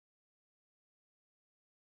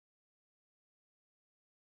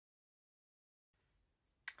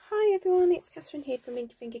Hi everyone, it's Catherine here from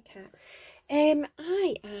Minky Finger Cat.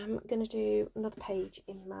 I am going to do another page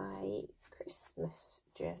in my Christmas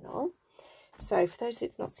journal. So for those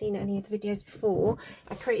who've not seen any of the videos before,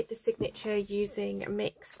 I created the signature using a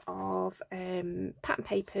mix of pattern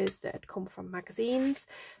papers that had come from magazines.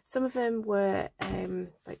 Some of them were,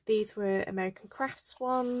 like these were American Crafts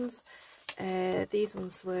ones. These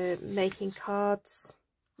ones were Making Cards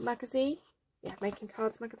magazine. Yeah, Making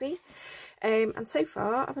Cards magazine. And so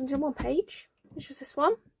far I've only done one page, which was this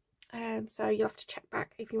one. So you'll have to check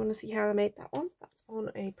back if you want to see how I made that one. That's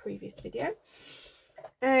on a previous video.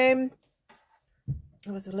 It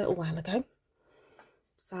was a little while ago,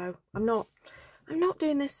 so I'm not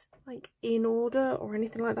doing this like in order or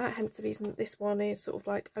anything like that, hence the reason that this one is sort of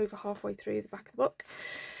like over halfway through the back of the book.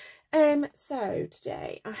 So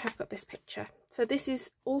today I have got this picture. So this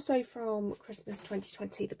is also from Christmas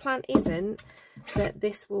 2020. The plan isn't that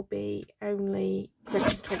this will be only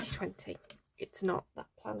Christmas 2020. It's not that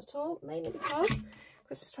plan at all, mainly because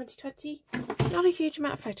Christmas 2020, not a huge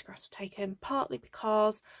amount of photographs were taken, partly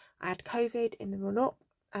because I had COVID in the run-up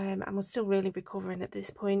and was still really recovering at this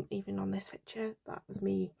point. Even on this picture, that was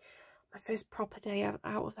my first proper day out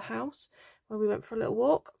of the house, where we went for a little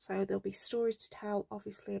walk, so there'll be stories to tell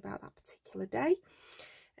obviously about that particular day,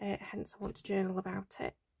 hence I want to journal about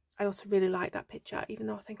it. I also really like that picture, even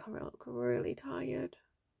though I think I look really tired,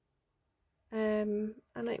 and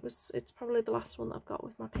it's probably the last one that I've got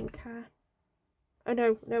with my pink hair. Oh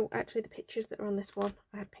no, actually the pictures that are on this one,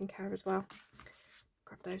 I had pink hair as well.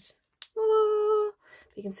 Grab those.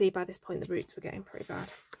 But you can see by this point the roots were getting pretty bad.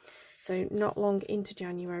 So not long into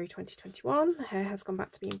January 2021, the hair has gone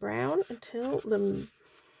back to being brown until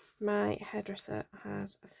my hairdresser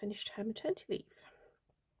has finished her maternity leave.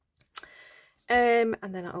 And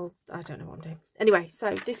then I don't know what I'm doing. Anyway,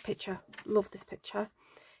 so this picture, love this picture.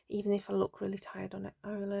 Even if I look really tired on it, I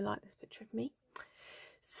really like this picture of me.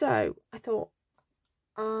 So I thought,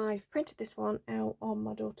 I've printed this one out on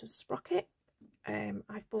my daughter's sprocket.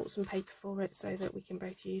 I've bought some paper for it so that we can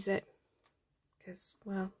both use it, because,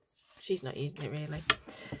 well, she's not using it really.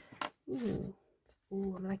 Ooh,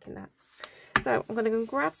 I'm liking that. So I'm going to go and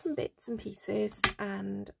grab some bits and pieces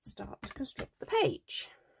and start to construct the page.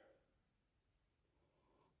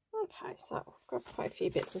 Okay, so I've grabbed quite a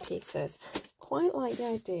few bits and pieces. Quite like the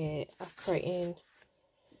idea of creating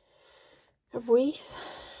a wreath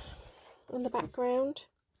in the background.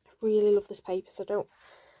 I really love this paper, so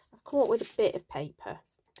I've come up with a bit of paper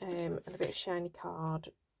and a bit of shiny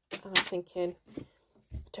card, and I'm thinking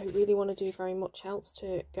I don't really want to do very much else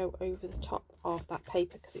to go over the top of that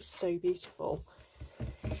paper because it's so beautiful.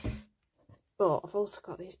 But I've also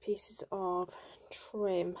got these pieces of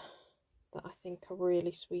trim that I think are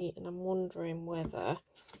really sweet, and I'm wondering whether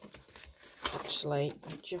actually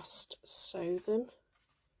I just sew them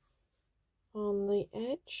on the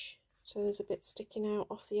edge, so there's a bit sticking out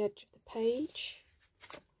off the edge of the page.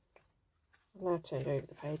 I've now turned over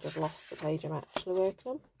the page, I've lost the page I'm actually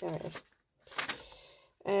working on. There it is.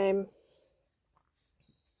 So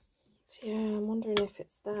yeah, I'm wondering if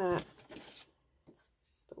it's that,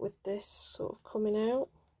 but with this sort of coming out.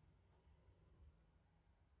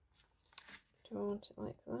 Do I want it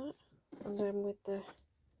like that? And then with the,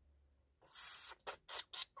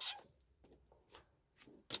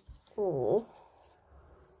 or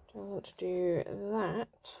do I want to do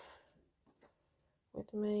that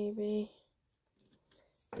with maybe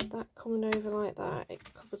that coming over like that?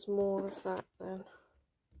 It covers more of that then,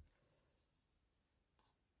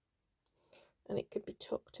 and it could be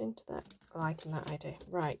tucked into that. Liking that idea.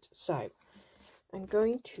 Right, so I'm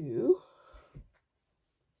going to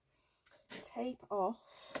tape off.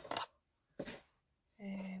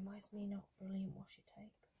 Where's me not brilliant washi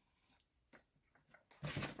tape?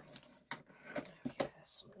 Okay,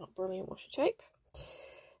 some not brilliant washi tape.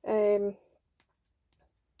 I'm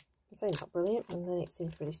saying not brilliant, and then it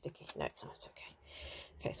seems really sticky. No, it's not. It's okay.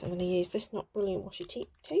 Okay, so I'm going to use this not brilliant washi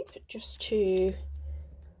tape just to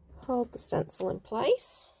hold the stencil in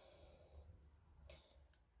place.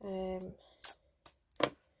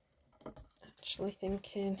 Actually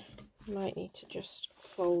thinking I might need to just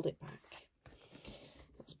fold it back.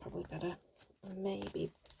 That's probably better. And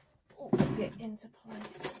maybe put it into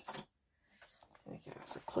place. There we go,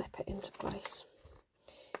 so clip it into place,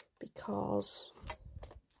 because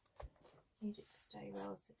I need it to stay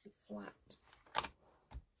relatively flat.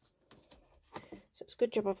 So it's a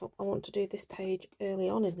good job I want to do this page early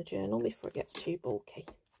on in the journal before it gets too bulky.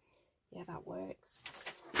 Yeah, that works.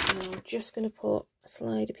 And I'm just going to put a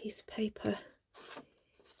slider piece of paper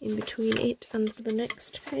in between it and the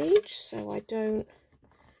next page, so I don't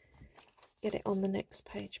get it on the next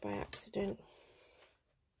page by accident.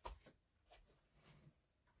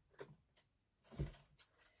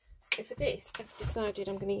 So for this, I've decided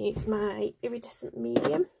I'm going to use my iridescent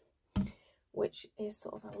medium, which is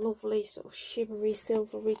sort of a lovely sort of shimmery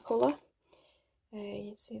silvery colour. You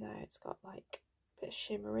can see there it's got like a bit of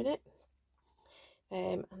shimmer in it.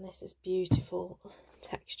 And this is beautiful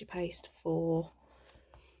texture paste for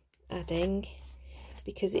adding,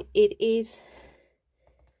 because it is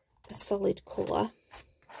a solid colour,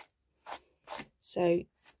 so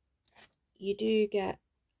you do get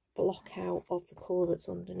block out of the colour that's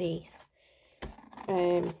underneath,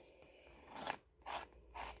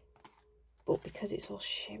 but because it's all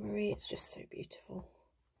shimmery, it's just so beautiful.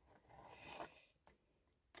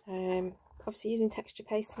 Obviously, using texture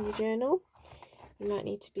paste in your journal, you might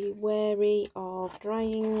need to be wary of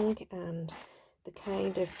drying and the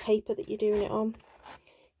kind of paper that you're doing it on,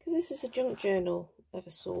 because this is a junk journal of a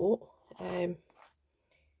sort.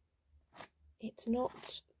 It's not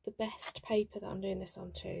the best paper that I'm doing this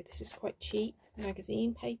onto. This is quite cheap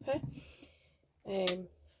magazine paper,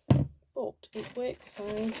 but it works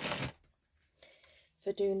fine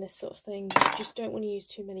for doing this sort of thing. You just don't want to use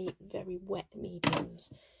too many very wet mediums,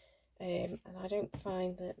 and I don't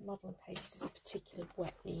find that modelling paste is a particularly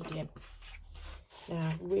wet medium.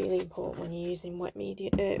 Now, really important when you're using wet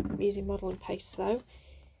media, using modelling paste though,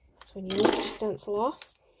 is when you lift your stencil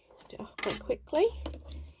off, lift it off quite quickly.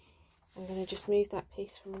 I'm going to just move that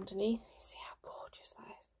piece from underneath. See how gorgeous that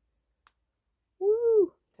is.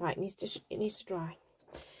 Woo! Right, it needs to dry.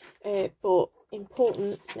 But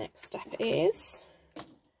important next step is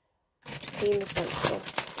to clean the stencil.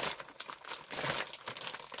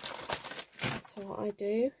 So what I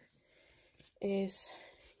do is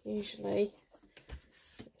usually,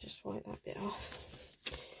 just wipe that bit off,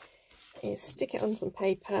 is stick it on some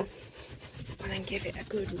paper and then give it a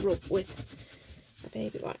good rub with a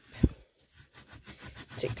baby wipe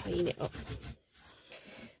to clean it up.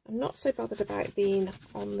 I'm not so bothered about being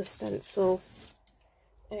on the stencil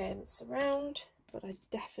surround, but I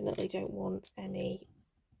definitely don't want any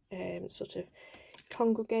sort of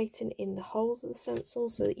congregating in the holes of the stencil,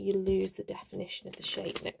 so that you lose the definition of the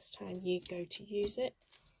shape next time you go to use it.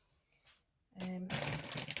 I'm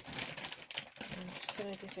just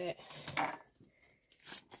going to give it a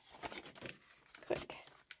quick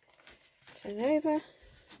turn over.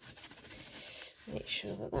 Make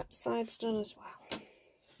sure that that side's done as well.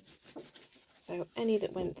 So any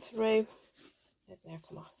that went through has now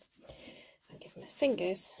come off. And give my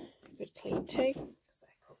fingers a good clean too, because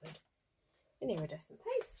they're covered in iridescent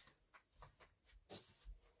paste.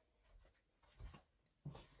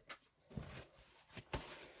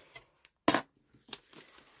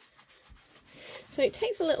 So it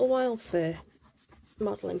takes a little while for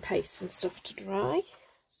modelling paste and stuff to dry,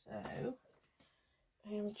 so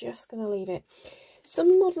I'm just going to leave it.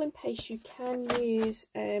 Some modelling paste you can use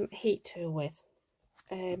a heat tool with.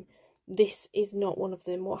 This is not one of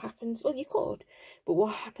them. What happens, well, you could, but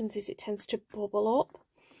what happens is it tends to bubble up,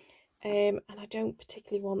 and I don't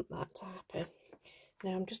particularly want that to happen.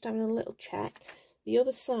 Now I'm just having a little check. The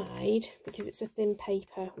other side, because it's a thin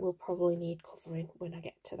paper, will probably need covering when I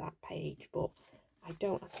get to that page, but I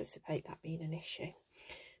don't anticipate that being an issue.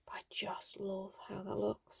 But I just love how that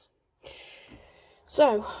looks.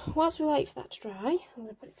 So, whilst we wait for that to dry, I'm going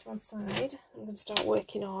to put it to one side. I'm going to start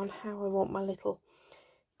working on how I want my little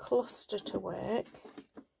cluster to work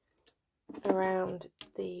around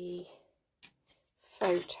the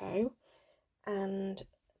photo, and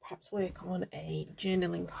perhaps work on a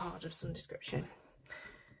journaling card of some description.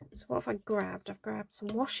 So what have I grabbed? I've grabbed some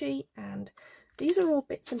washi, and these are all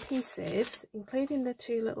bits and pieces, including the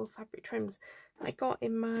two little fabric trims that I got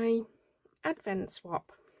in my advent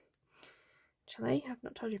swap. Actually, I've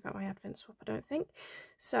not told you about my advent swap, I don't think.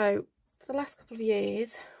 So for the last couple of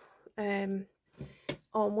years, on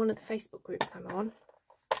one of the Facebook groups I'm on,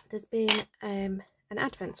 there's been an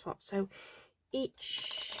advent swap. So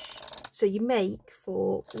you make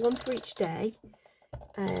for one for each day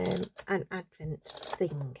an advent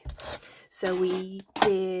thing. So we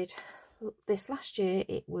did this last year,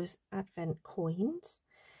 it was advent coins,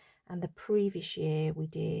 and the previous year we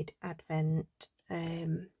did advent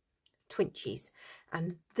Twinchies,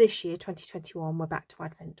 and this year 2021 we're back to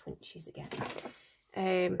advent Twinchies again.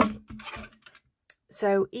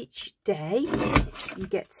 So each day you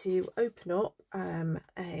get to open up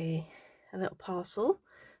a little parcel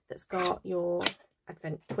that's got your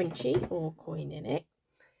advent Twinchie or coin in it,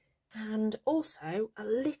 and also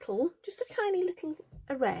just a tiny little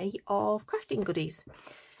array of crafting goodies.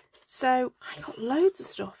 So I got loads of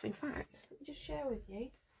stuff. In fact, let me just share with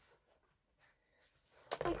you.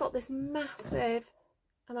 I got this massive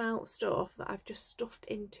amount of stuff that I've just stuffed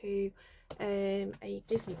into a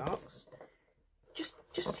Disney box just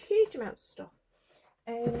huge amounts of stuff.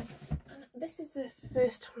 And this is the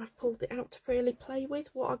first time I've pulled it out to really play with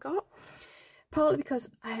what I got. Partly because,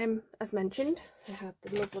 as mentioned, I had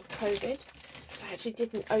the love of COVID, so I actually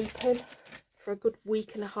didn't open for a good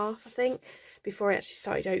week and a half, I think, before I actually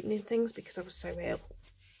started opening things because I was so ill.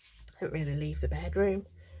 I couldn't really leave the bedroom.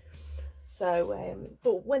 So,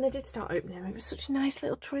 but when I did start opening them, it was such a nice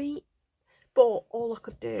little treat. But all I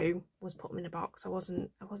could do was put them in a box. I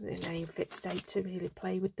wasn't in any fit state to really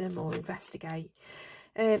play with them or investigate.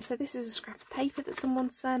 So this is a scrap of paper that someone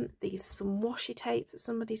sent. These are some washi tapes that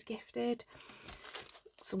somebody's gifted.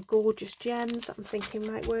 Some gorgeous gems that I'm thinking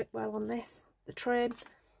might work well on this. The trim.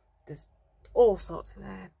 There's all sorts in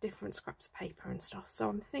there. Different scraps of paper and stuff. So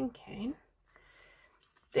I'm thinking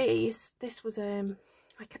this was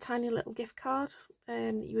like a tiny little gift card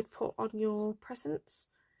that you would put on your presents.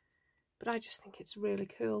 But I just think it's really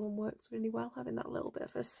cool and works really well, having that little bit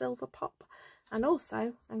of a silver pop. And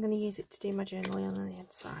also, I'm going to use it to do my journaling on the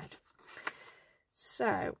inside.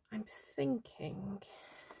 So, I'm thinking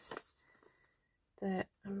that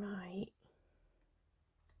I might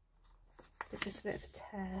give this a bit of a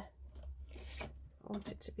tear. I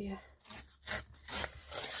want it to be a...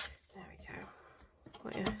 There we go.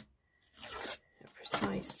 Quite a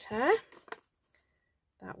precise tear.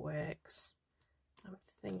 That works. I'm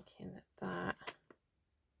thinking that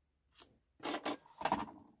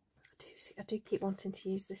I do keep wanting to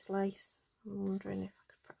use this lace. I'm wondering if I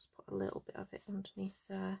could perhaps put a little bit of it underneath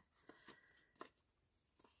there.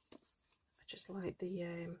 I just like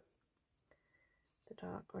the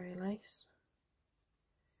dark grey lace.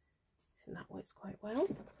 I think that works quite well.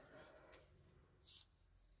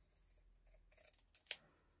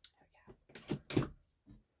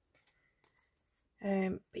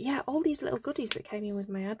 But yeah, all these little goodies that came in with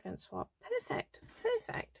my advent swap, perfect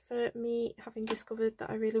for me having discovered that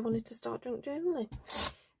I really wanted to start junk journaling.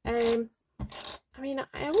 I mean,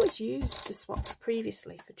 I always used the swaps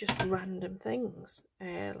previously for just random things,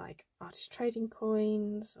 like artist trading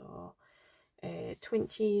coins or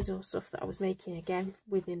twinchies or stuff that I was making again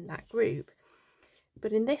within that group.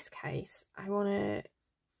 But in this case, I want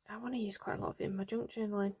to use quite a lot of it in my junk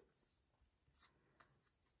journaling.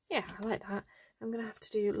 Yeah, I like that. I'm going to have to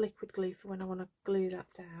do liquid glue for when I want to glue that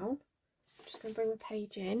down. I'm just going to bring the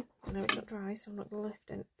page in. I know it's not dry, so I'm not going to lift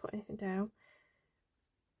and put anything down.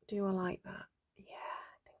 Do I like that? Yeah,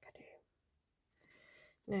 I think I do.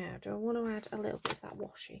 Now, do I want to add a little bit of that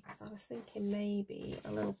washi? Because I was thinking maybe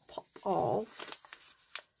a little pop of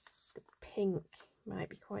the pink might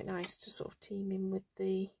be quite nice to sort of team in with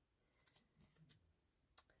the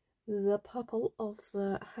purple of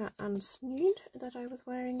the hat and snood that I was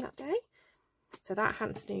wearing that day. So that hat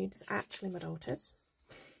and snood is actually my daughter's.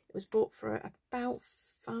 It was bought for about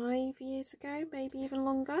 5 years ago, maybe even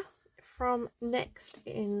longer, from Next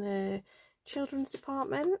in the children's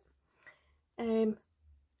department.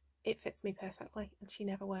 It fits me perfectly and she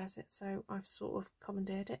never wears it, so I've sort of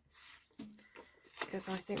commandeered it because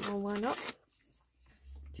I think, well, why not?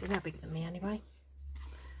 She's no bigger than me anyway.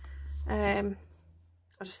 I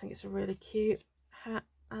just think it's a really cute hat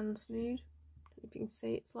and snood. If you can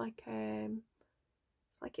see, it's like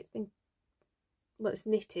it's been, well, it's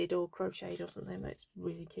knitted or crocheted or something, but it's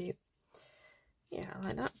really cute. Yeah, I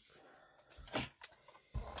like that.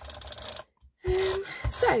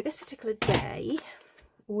 So this particular day,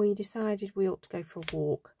 we decided we ought to go for a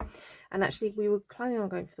walk, and actually we were planning on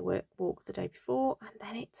going for the walk the day before, and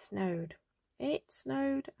then it snowed. It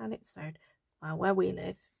snowed and it snowed. Well, where we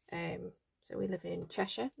live, so we live in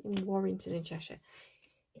Cheshire, in Warrington in Cheshire.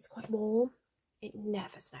 It's quite warm. It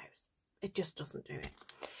never snows. It just doesn't do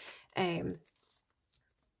it.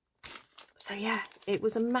 So yeah, it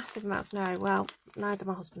was a massive amount of snow. Well, neither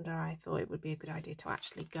my husband or I thought it would be a good idea to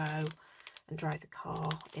actually go and drive the car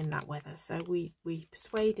in that weather. So we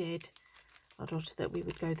persuaded our daughter that we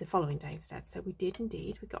would go the following day instead. So we did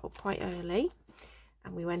indeed. We got up quite early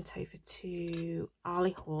and we went over to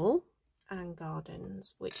Arley Hall and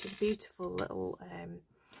Gardens, which is a beautiful little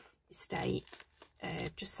estate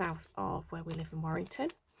just south of where we live in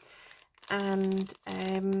Warrington, and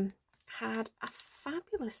had a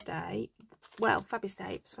fabulous day. Well, fabulous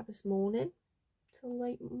day. It was a fabulous morning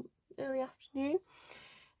till early afternoon.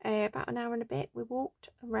 About an hour and a bit we walked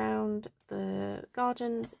around the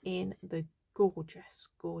gardens in the gorgeous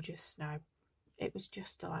snow. It was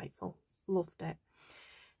just delightful. Loved it.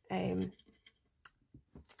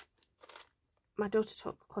 My daughter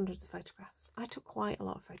took hundreds of photographs. I took quite a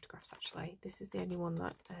lot of photographs actually. This is the only one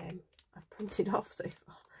that I've printed off so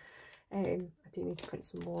far. I do need to print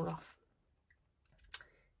some more off.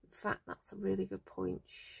 In fact, that's a really good point.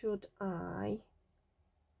 Should I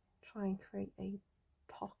try and create a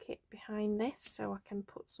pocket behind this so I can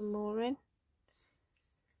put some more in.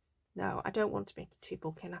 No, I don't want to make it too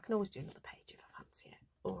bulky, and I can always do another page if I fancy it,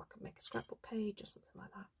 or I can make a scrapbook page or something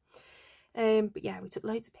like that. But yeah, we took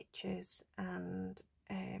loads of pictures and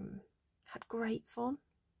had great fun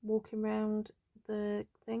walking around the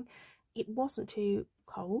thing. It wasn't too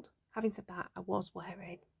cold. Having said that, I was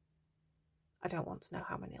wearing, I don't want to know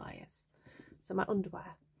how many layers. So my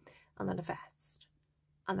underwear, and then a vest,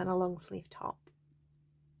 and then a long sleeve top,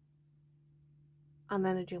 and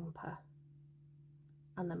then a jumper,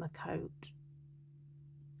 and then my coat,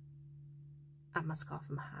 and my scarf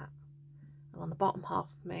and my hat. And on the bottom half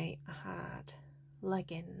of me, I had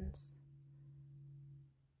leggings.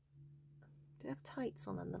 Did I have tights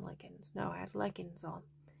on and the leggings? No, I had leggings on.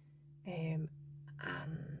 And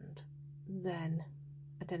then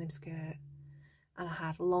a denim skirt, and I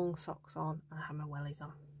had long socks on, and I had my wellies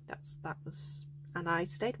on. That was, and I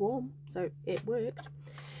stayed warm, so it worked.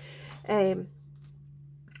 But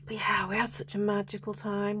yeah, we had such a magical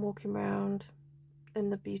time walking around in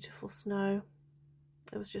the beautiful snow.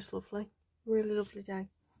 It was just lovely, really lovely day.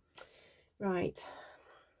 Right,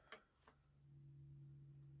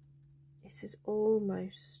 this is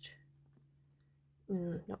almost,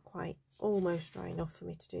 not quite, almost dry enough for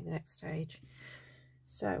me to do the next stage.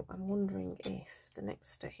 So I'm wondering if the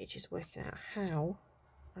next stage is working out how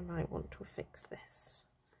I might want to fix this.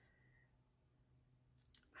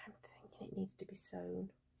 I'm thinking it needs to be sewn.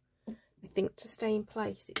 I think to stay in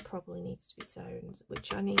place it probably needs to be sewn,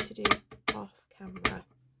 which I need to do off camera,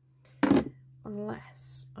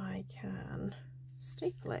 unless I can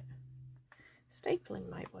staple it. Stapling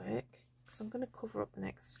might work, because I'm going to cover up the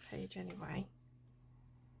next page anyway.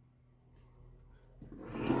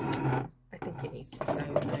 I think it needs to be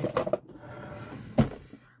sewn though.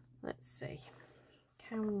 Let's see.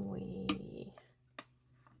 Can we...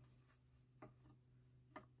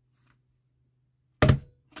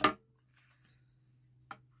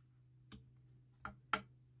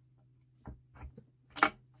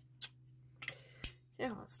 You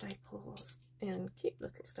know what, staples and cute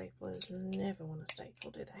little staplers never want to staple,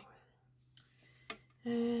 do they?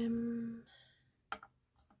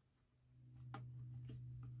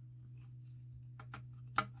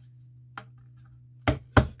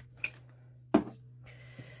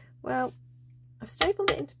 Well, I've stapled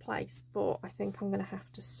it into place, but I think I'm going to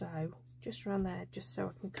have to sew just around there, just so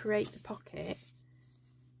I can create the pocket.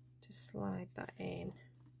 Just slide that in.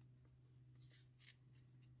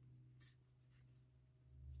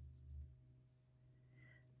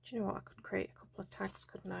 Do you know what? I could create a couple of tags,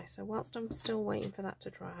 couldn't I? So whilst I'm still waiting for that to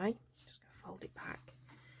dry, I'm just going to fold it back.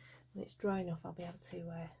 When it's dry enough, I'll be able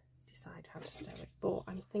to decide how to sew it. But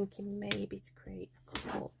I'm thinking maybe to create a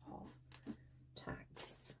couple of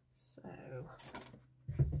tags. So,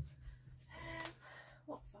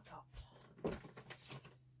 what have I got?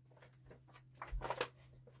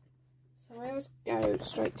 So I always go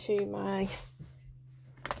straight to my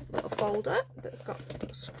little folder that's got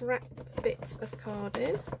scrap bits of card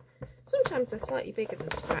in. Sometimes they're slightly bigger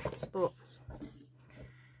than scraps, but I'm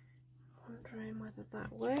wondering whether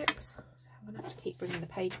that works. So I'm going to have to keep bringing the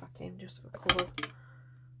page back in just for colour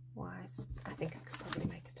wise. I think I could probably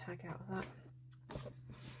make a tag out of that.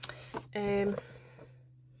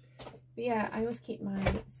 But yeah, I always keep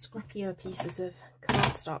my scrappier pieces of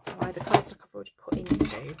cardstock, so either cardstock I've already cut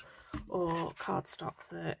into or cardstock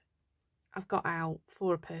that I've got out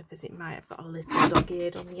for a purpose. It might have got a little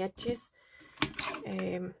dog-eared on the edges.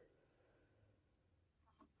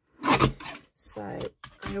 So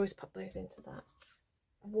I always put those into that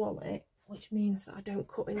wallet, which means that I don't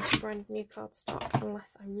cut into brand new cardstock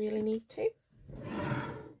unless I really need to.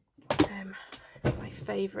 My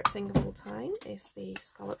favourite thing of all time is the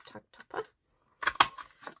scallop tag topper.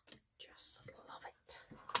 Just love it.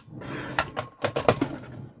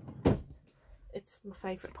 It's my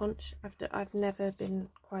favourite punch. I've never been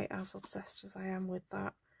quite as obsessed as I am with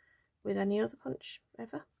that with any other punch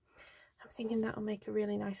ever. I'm thinking that'll make a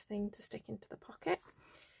really nice thing to stick into the pocket,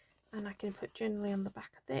 and I can put generally on the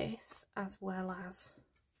back of this as well as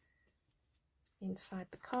inside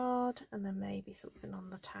the card, and then maybe something on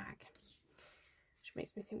the tag, which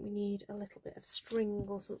makes me think we need a little bit of string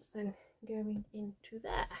or something going into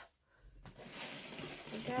there.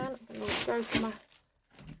 Again, I'm going to go for my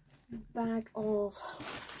bag of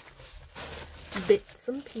bits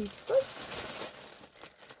and pieces,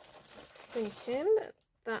 thinking that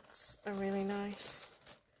that's a really nice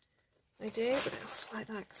idea, but it looks like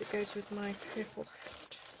that because it goes with my purple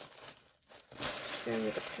hat. Go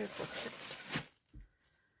with the purple hat.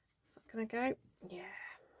 Is that going to go? Yeah.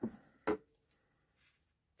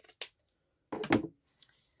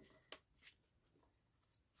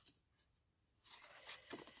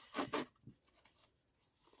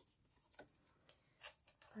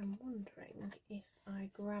 I'm wondering if I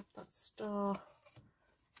grab that star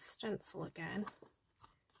stencil again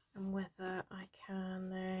and whether I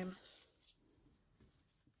can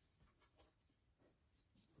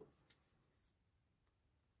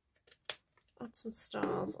add some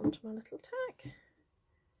stars onto my little tag.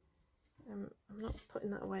 I'm not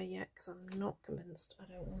putting that away yet because I'm not convinced I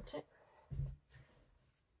don't want it.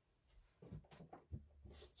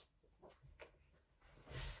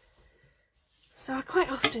 So I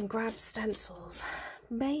quite often grab stencils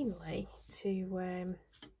mainly to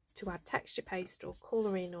add texture paste or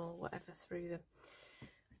colouring or whatever through them. I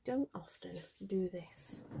don't often do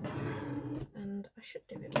this, and I should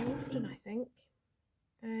do it more often, I think.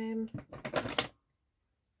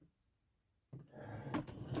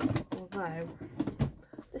 Although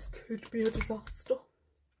this could be a disaster.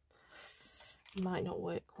 It might not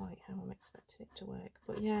work quite how I'm expecting it to work,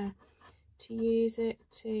 but yeah, to use it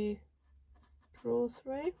to draw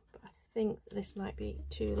through, but I think this might be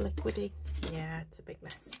too liquidy. Yeah, it's a big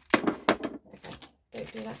mess. Okay,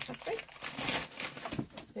 don't do that, Catherine.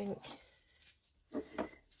 I think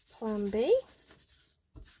plan B.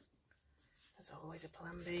 There's always a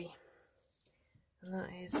plan B, and that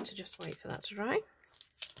is to just wait for that to dry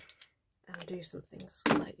and do something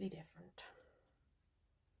slightly different.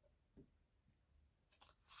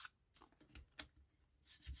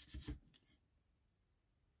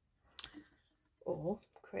 Or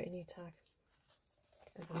create a new tag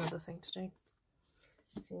is another thing to do.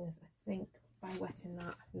 Seeing as I think by wetting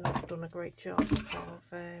that I've not done a great job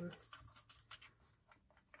of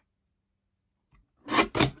I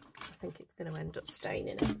think it's going to end up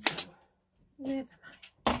staining it, so never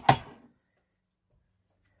mind.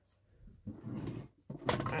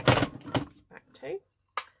 Right, back to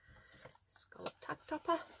scallop tag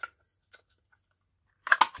topper,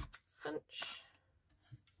 punch.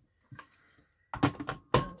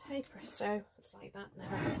 Hey presto, it's like that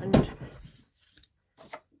never happened.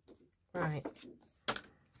 Right.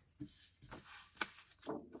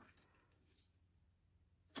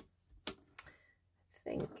 I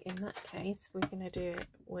think in that case we're going to do it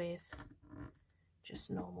with just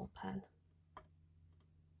normal pen.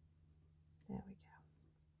 There we go.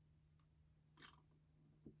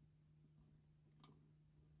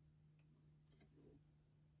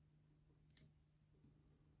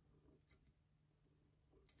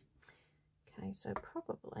 Okay, so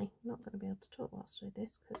probably not going to be able to talk whilst I do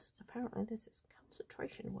this because apparently this is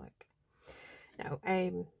concentration work. Now,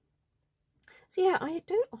 so yeah, I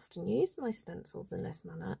don't often use my stencils in this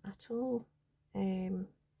manner at all.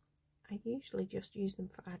 I usually just use them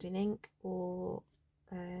for adding ink or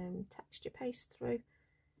texture paste through.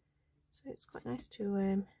 So it's quite nice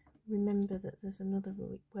to remember that there's another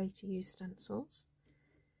way to use stencils.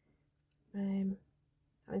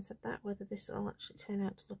 Having said that, whether this will actually turn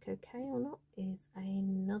out to look okay or not is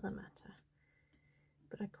another matter.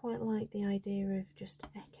 But I quite like the idea of just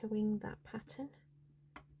echoing that pattern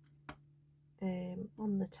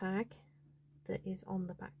on the tag that is on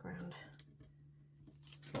the background.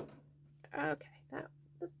 Okay, that's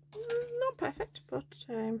not perfect, but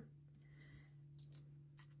it'll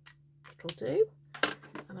do.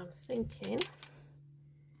 And I'm thinking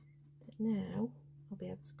that now I'll be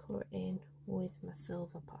able to colour it in with my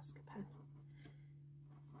silver Posca pen.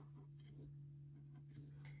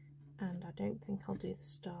 And I don't think I'll do the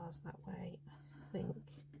stars that way. I think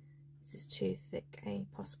this is too thick a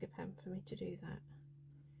Posca pen for me to do that.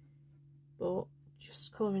 But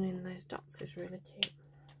just colouring in those dots is really cute.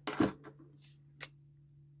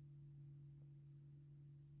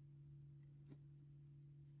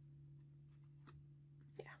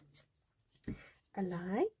 Yeah. I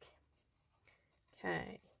like.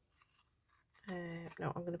 Okay. No,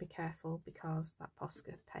 I'm going to be careful because that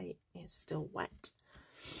Posca paint is still wet.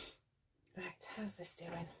 Right, how's this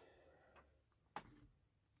doing?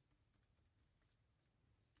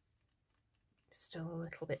 Still a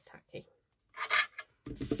little bit tacky.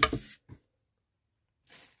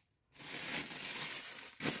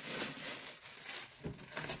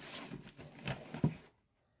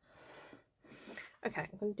 Okay,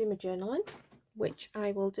 I'm going to do my journaling, which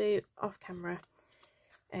I will do off camera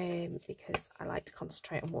because I like to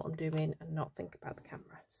concentrate on what I'm doing and not think about the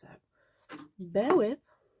camera, so bear with.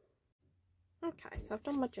 Okay, so I've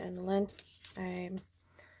done my journaling,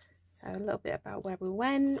 so a little bit about where we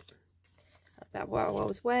went, about what I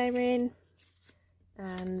was wearing,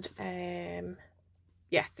 and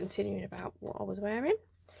yeah, continuing about what I was wearing.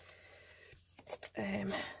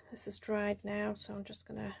 This is dried now, so I'm just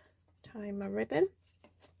gonna tie my ribbon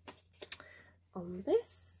on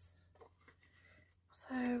this.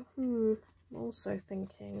 So I'm also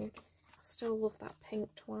thinking still love that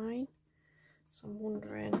pink twine, so I'm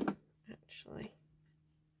wondering actually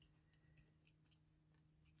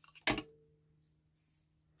I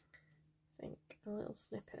think a little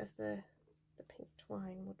snippet of the pink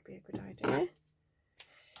twine would be a good idea.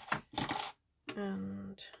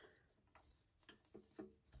 And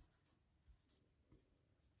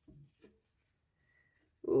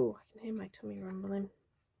ooh, I can hear my tummy rumbling.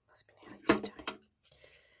 Must be nearly tea time.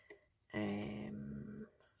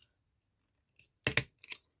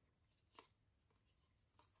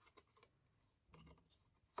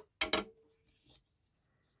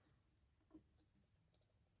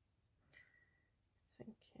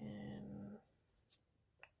 Thinking.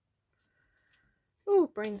 Oh,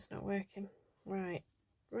 brain's not working. Right,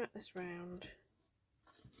 wrap this round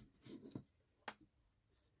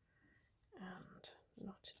and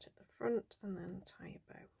knot it at the front and then tie a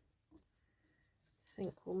bow. I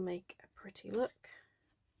think will make a pretty look,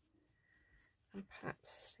 and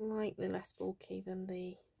perhaps slightly less bulky than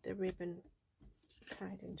the ribbon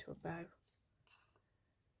tied into a bow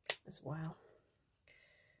as well.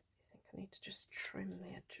 I think I need to just trim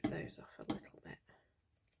the edge of those off a little bit.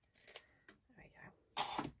 There we go.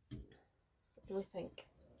 What do we think?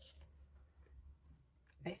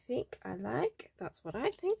 I think I like, that's what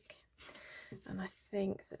I think, and I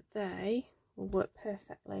think that they will work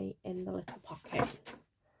perfectly in the little pocket.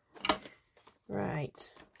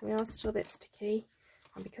 Right, we are still a bit sticky,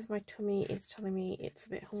 and because my tummy is telling me it's a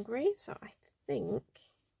bit hungry, so I think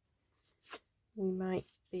we might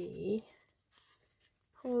be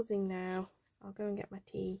pausing now. I'll go and get my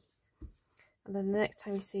tea, and then the next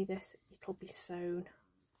time you see this it'll be sewn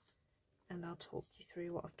and I'll talk you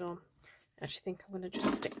through what I've done. I actually think I'm going to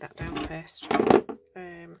just stick that down first.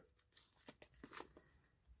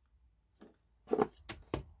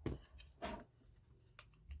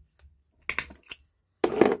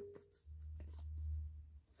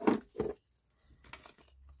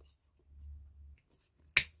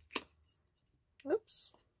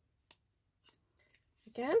 Oops.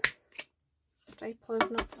 Again. Stapler's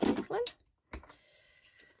not stapling.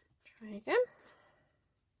 Try again.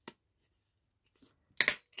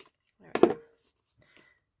 There we go.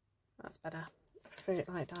 That's better. I prefer it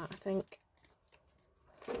like that, I think.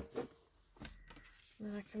 And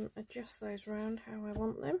then I can adjust those round how I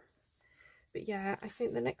want them. But yeah, I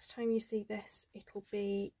think the next time you see this, it'll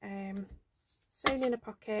be sewn in a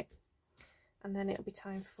pocket, and then it'll be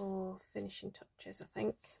time for finishing touches, I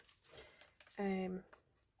think.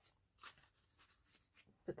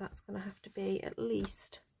 But that's going to have to be at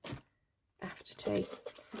least after tea.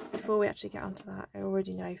 Before we actually get onto that, I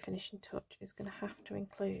already know finishing touch is going to have to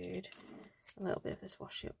include a little bit of this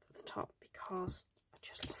washi up at the top, because I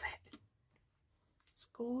just love it. It's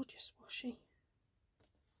gorgeous washi.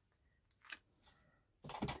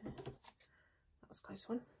 That was a close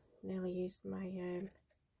one. Nearly used my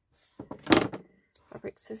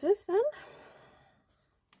fabric scissors then.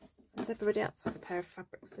 Does everybody else have a pair of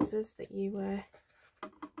fabric scissors that you don't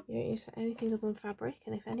use for anything other than fabric?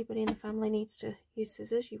 And if anybody in the family needs to use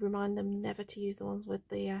scissors, you remind them never to use the ones with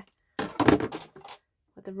the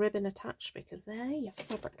ribbon attached, because they're your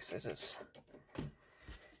fabric scissors.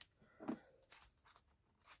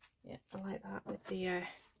 Yeah, I like that with the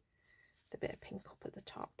bit of pink up at the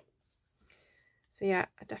top. So yeah,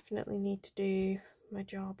 I definitely need to do my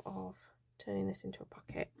job of turning this into a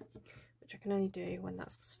pocket, which I can only do when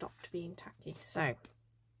that's stopped being tacky. So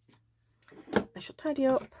I shall tidy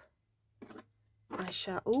up. I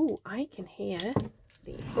shall, oh, I can hear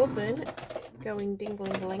the oven going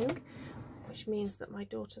ding-ling-ling, which means that my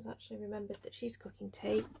daughter's actually remembered that she's cooking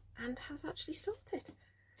tea and has actually started.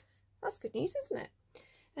 That's good news, isn't it?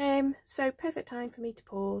 So perfect time for me to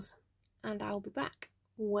pause, and I'll be back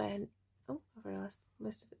when, oh, I've realised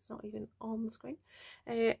most of it's not even on the screen.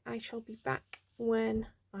 I shall be back when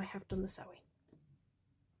I have done the sewing.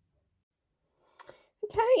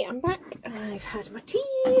 Okay, I'm back. I've had my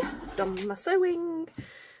tea, done my sewing.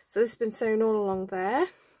 So this has been sewn all along there.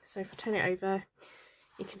 So if I turn it over,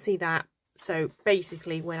 you can see that. So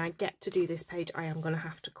basically, when I get to do this page, I am going to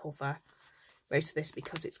have to cover most of this,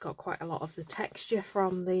 because it's got quite a lot of the texture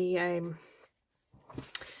from the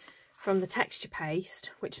texture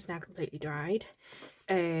paste, which is now completely dried.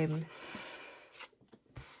 That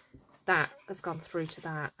has gone through to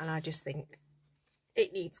that, and I just think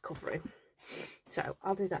it needs covering. So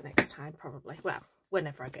I'll do that next time, probably. Well,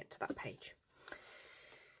 whenever I get to that page.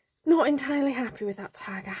 Not entirely happy with that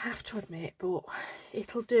tag, I have to admit, but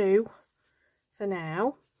it'll do for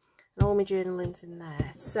now. And all my journaling's in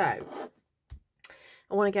there. So I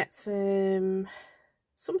want to get something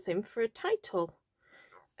for a title,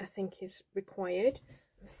 I think is required.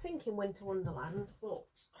 I'm thinking Winter Wonderland,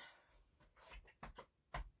 but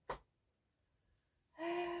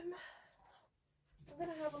I'm going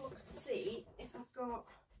to have a look and see if I've got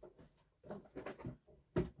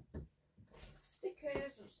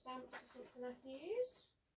stickers or stamps or something I can use.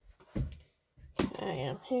 Okay,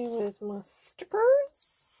 I'm here with my stickers.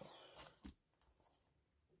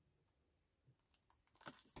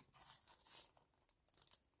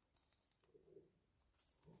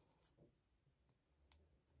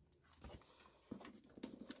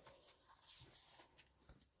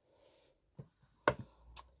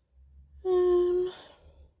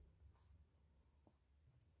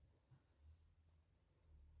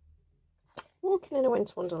 Walking in a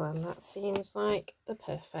winter wonderland, that seems like the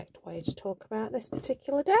perfect way to talk about this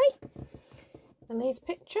particular day. And these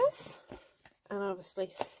pictures, and obviously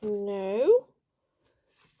snow.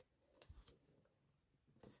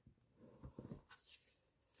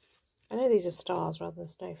 I know these are stars rather than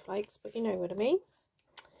snowflakes, but you know what I mean.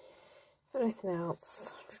 Is there anything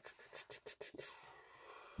else?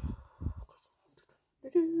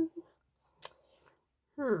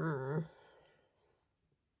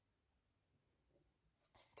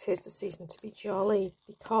 Tis the season to be jolly,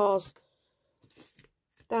 because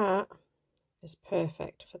that is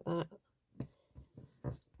perfect for that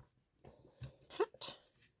hat.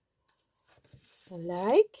 I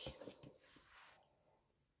like.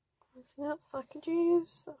 Anything else I could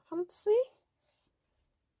use that I fancy?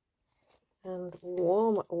 And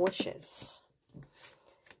warm wishes.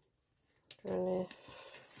 Don't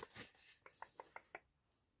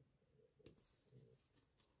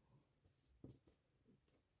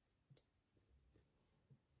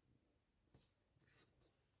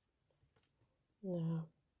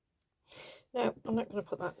No, I'm not going to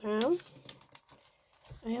put that down.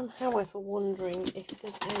 I am, however, wondering if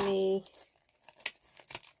there's any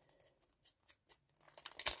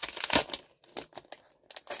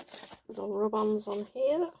little rub-ons on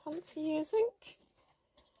here that I fancy using.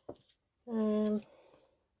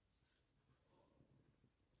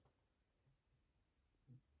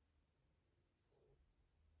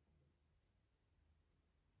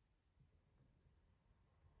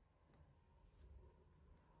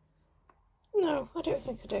 No, I don't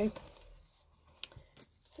think I do.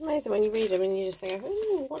 It's amazing when you read them and you just think,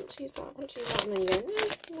 oh, I want to use that, I want to use that, and then you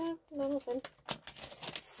go, no, nothing. I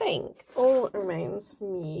think all that remains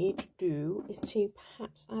for me to do is to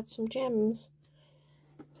perhaps add some gems.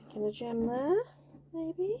 Taking a gem there,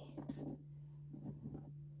 maybe.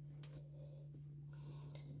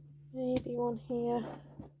 Maybe one here,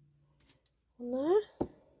 one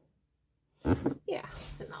there. Yeah, I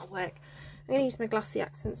think that'll work. I'm going to use my Glassy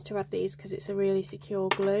Accents to add these because it's a really secure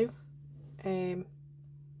glue. You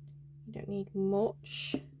don't need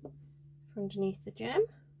much for underneath the gem,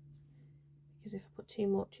 because if I put too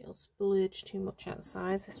much it'll splurge too much out the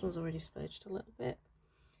sides. This one's already splurged a little bit,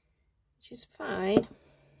 which is fine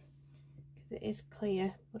because it is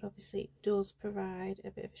clear, but obviously it does provide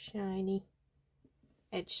a bit of a shiny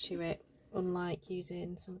edge to it, unlike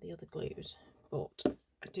using some of the other glues. But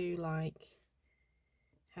I do like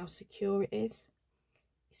how secure it is,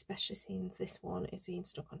 especially since this one is being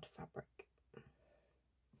stuck onto fabric.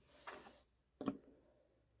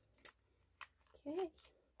 Okay,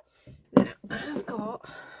 now I've got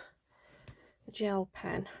a gel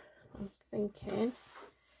pen. I'm thinking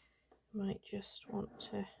I might just want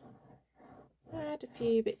to add a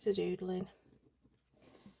few bits of doodling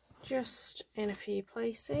just in a few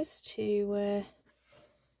places to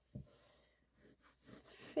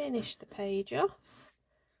finish the page off.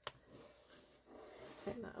 I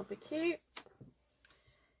think that'll be cute.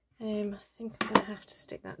 I think I'm going to have to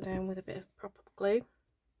stick that down with a bit of proper glue,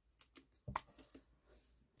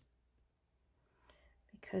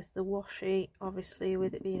 because the washi, obviously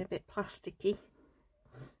with it being a bit plasticky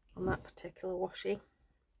on that particular washi,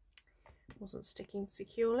 wasn't sticking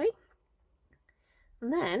securely.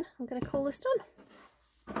 And then I'm going to call this done.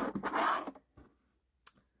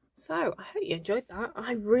 So I hope you enjoyed that.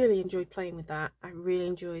 I really enjoyed playing with that. I really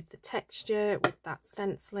enjoyed the texture with that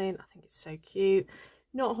stenciling. I think it's so cute.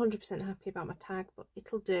 Not 100% happy about my tag, but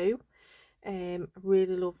it'll do. I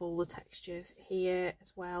really love all the textures here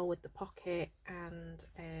as well, with the pocket and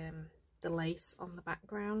the lace on the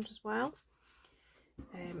background as well.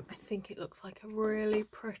 I think it looks like a really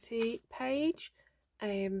pretty page,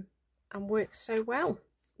 and works so well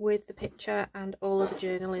with the picture and all of the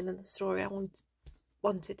journaling and the story I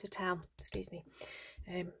wanted to tell. Excuse me.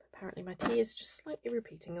 Apparently my tea is just slightly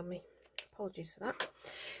repeating on me. Apologies for that.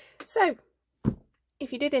 So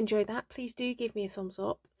if you did enjoy that, please do give me a thumbs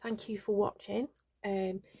up. Thank you for watching.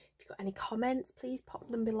 If you've got any comments, please pop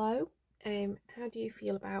them below. how do you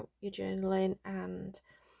feel about your journaling and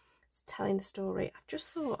telling the story? I've just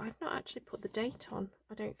thought I've not actually put the date on,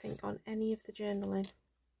 I don't think, on any of the journaling.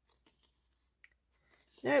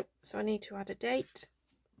 Nope, so I need to add a date.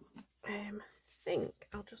 I think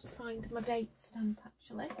I'll just find my date stamp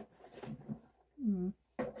actually,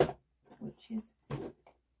 which is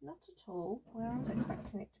not at all where I was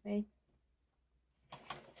expecting it to be.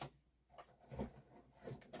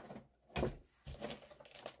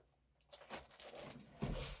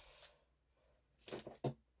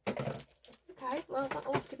 Okay, well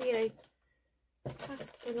that'll have to be a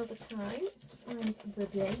task for another time, is to find the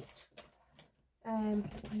date. I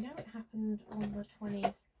know it happened on the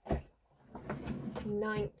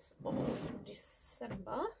 29th of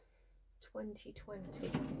December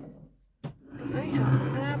 2020. I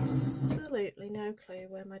have absolutely no clue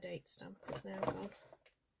where my date stamp is now gone.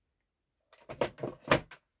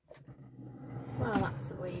 Well,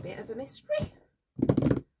 that's a wee bit of a mystery.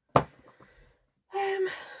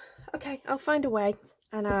 Okay, I'll find a way,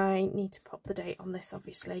 and I need to pop the date on this,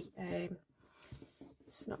 obviously.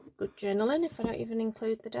 It's not good journaling if I don't even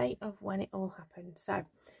include the date of when it all happened. So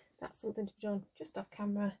that's something to be done just off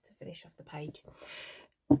camera to finish off the page.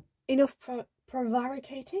 Enough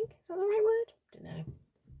prevaricating, is that the right word? Don't know,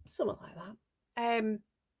 something like that.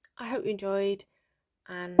 I hope you enjoyed,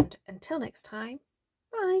 and until next time,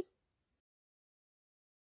 bye.